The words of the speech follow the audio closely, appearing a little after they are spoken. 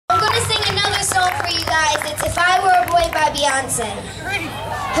guys. It's If I Were a Boy by Beyonce.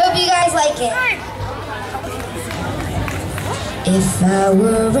 Hope you guys like it. If I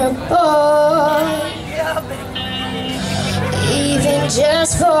were a boy, even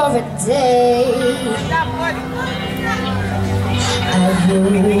just for a day, I'd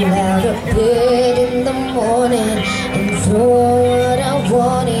roll out of bed in the morning and throw what I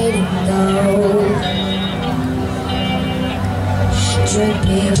wanted and go. Drink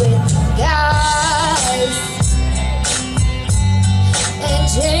beer with guys and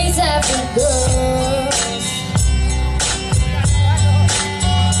chase after girls.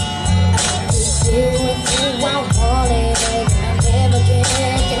 I could do with who I wanted, and I never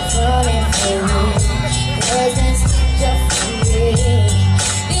get confronted for me, 'cause it's just for me.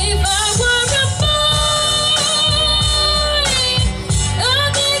 If I were a boy, I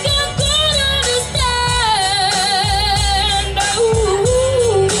think I could understand.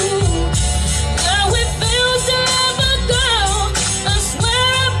 Ooh, how it feels to have a girl. I swear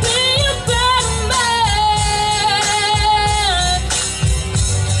I'd be a better man.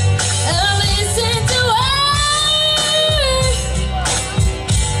 I'll listen to her,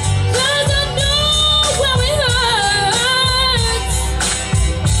 'cause I know how it hurts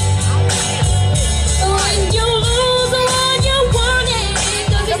when you lose what you wanted,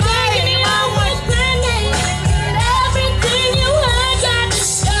 'cause it's taking you out for granted, and everything you had got to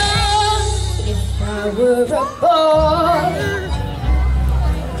show. If I were a boy,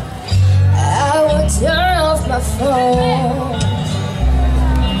 I would turn off my phone.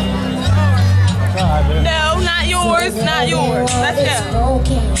 No, not yours, not yours. Let's go.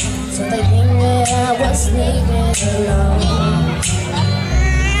 Smoking, so they think that I was sleeping alone.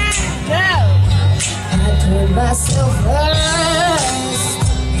 Go. I put myself first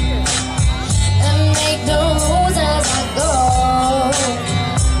and make the rules as I go.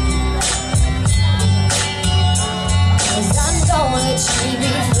 'Cause I know that she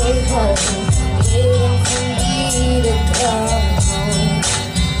be faithful, waiting for me to come home.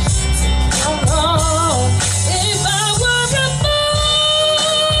 Come on. If I were a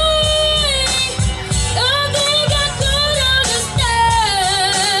boy, I think I could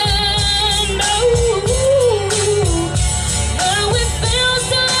understand. Ooh, how it feels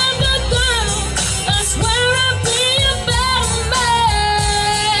to have a girl. I swear I'd be a better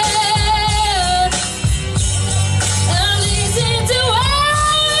man. I'll listen to her,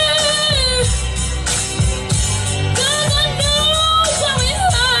 'cause I know how it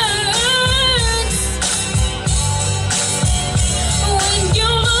hurts when you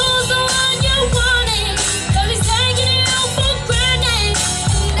lose the one you wanted, 'cause it's taking you for granted,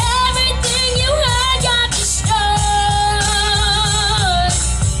 and everything you had got destroyed.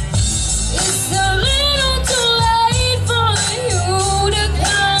 It's a little too late for you to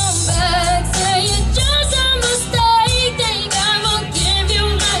come back. Say it's just a mistake, think I will give you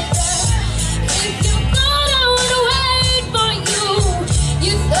right back. If you thought I would wait for you,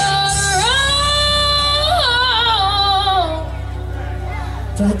 you thought wrong.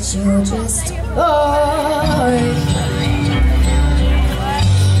 But you're just a boy,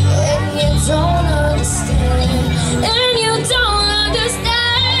 and you don't understand, and you don't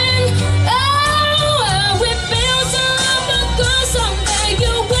understand. Oh, how it feels to love a girl someday.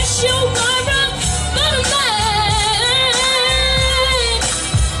 You wish you were a better man.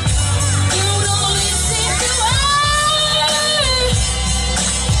 You don't listen to her,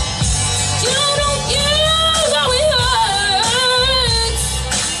 you don't get how it hurts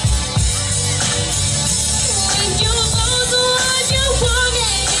when you lose what you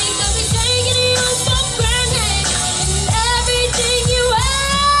wanted, 'cause it's taking you for granted, and everything you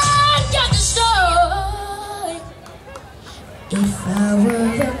had got destroyed. If I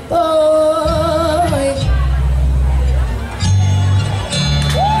were a boy.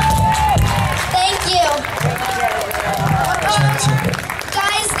 Thank you.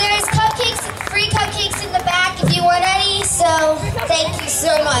 Guys, there's cupcakes, free cupcakes in the back if you want any, so thank you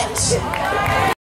so much.